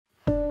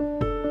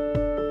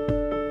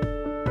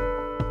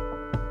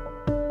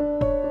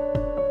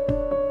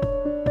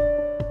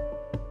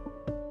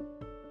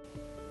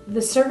The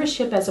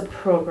Serviceship as a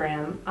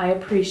program, I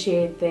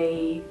appreciate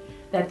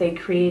that they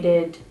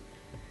created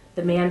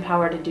the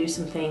manpower to do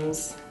some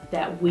things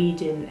that we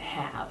didn't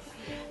have.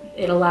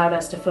 It allowed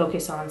us to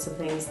focus on some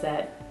things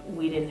that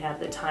we didn't have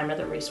the time or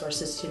the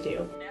resources to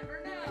do.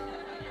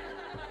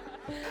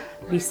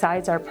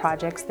 Besides our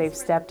projects, they've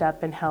stepped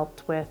up and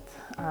helped with,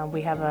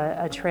 we have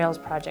a trails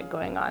project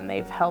going on.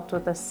 They've helped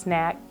with a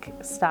snack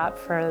stop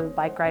for the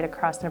bike ride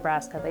across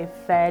Nebraska. They've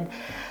fed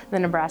the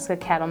Nebraska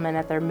cattlemen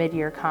at their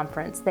mid-year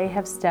conference. They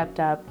have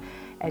stepped up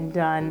and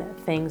done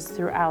things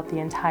throughout the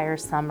entire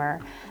summer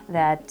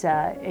that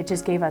it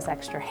just gave us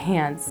extra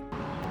hands.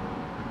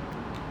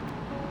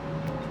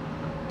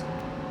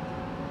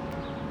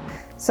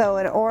 So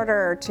in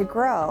order to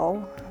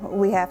grow,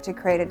 we have to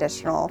create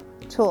additional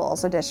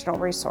tools, additional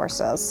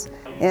resources.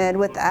 And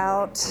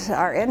without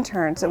our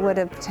interns, it would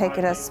have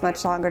taken us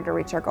much longer to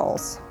reach our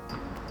goals.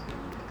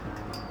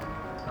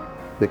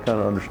 They kind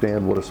of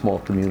understand what a small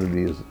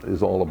community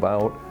is all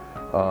about,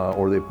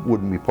 or they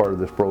wouldn't be part of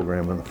this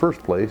program in the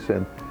first place.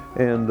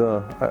 And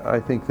I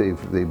think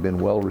they've been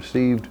well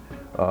received,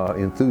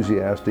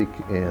 enthusiastic,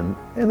 and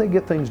they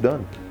get things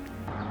done.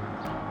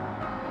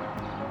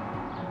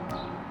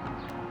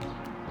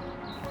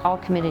 All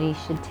communities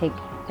should take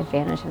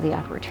advantage of the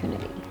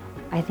opportunity.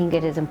 I think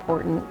it is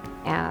important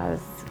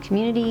as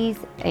communities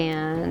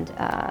and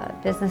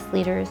business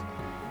leaders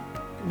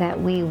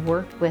that we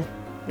work with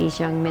these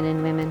young men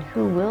and women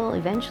who will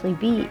eventually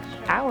be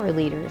our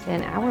leaders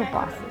and our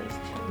bosses,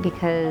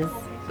 because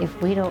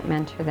if we don't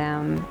mentor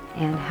them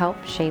and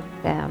help shape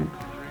them,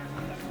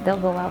 they'll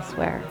go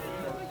elsewhere.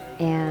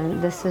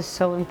 And this is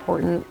so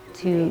important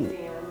to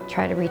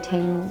try to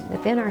retain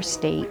within our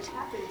state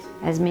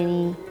as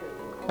many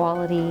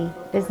quality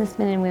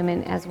businessmen and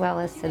women as well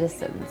as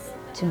citizens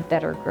to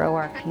better grow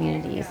our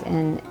communities,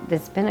 and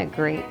it's been a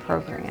great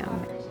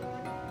program.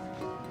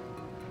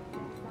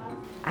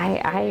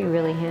 I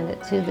really hand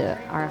it to the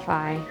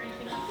RFI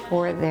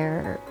for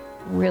their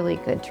really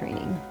good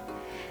training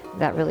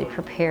that really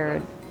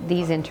prepared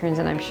these interns,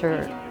 and I'm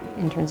sure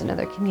interns in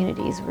other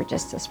communities were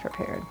just as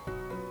prepared.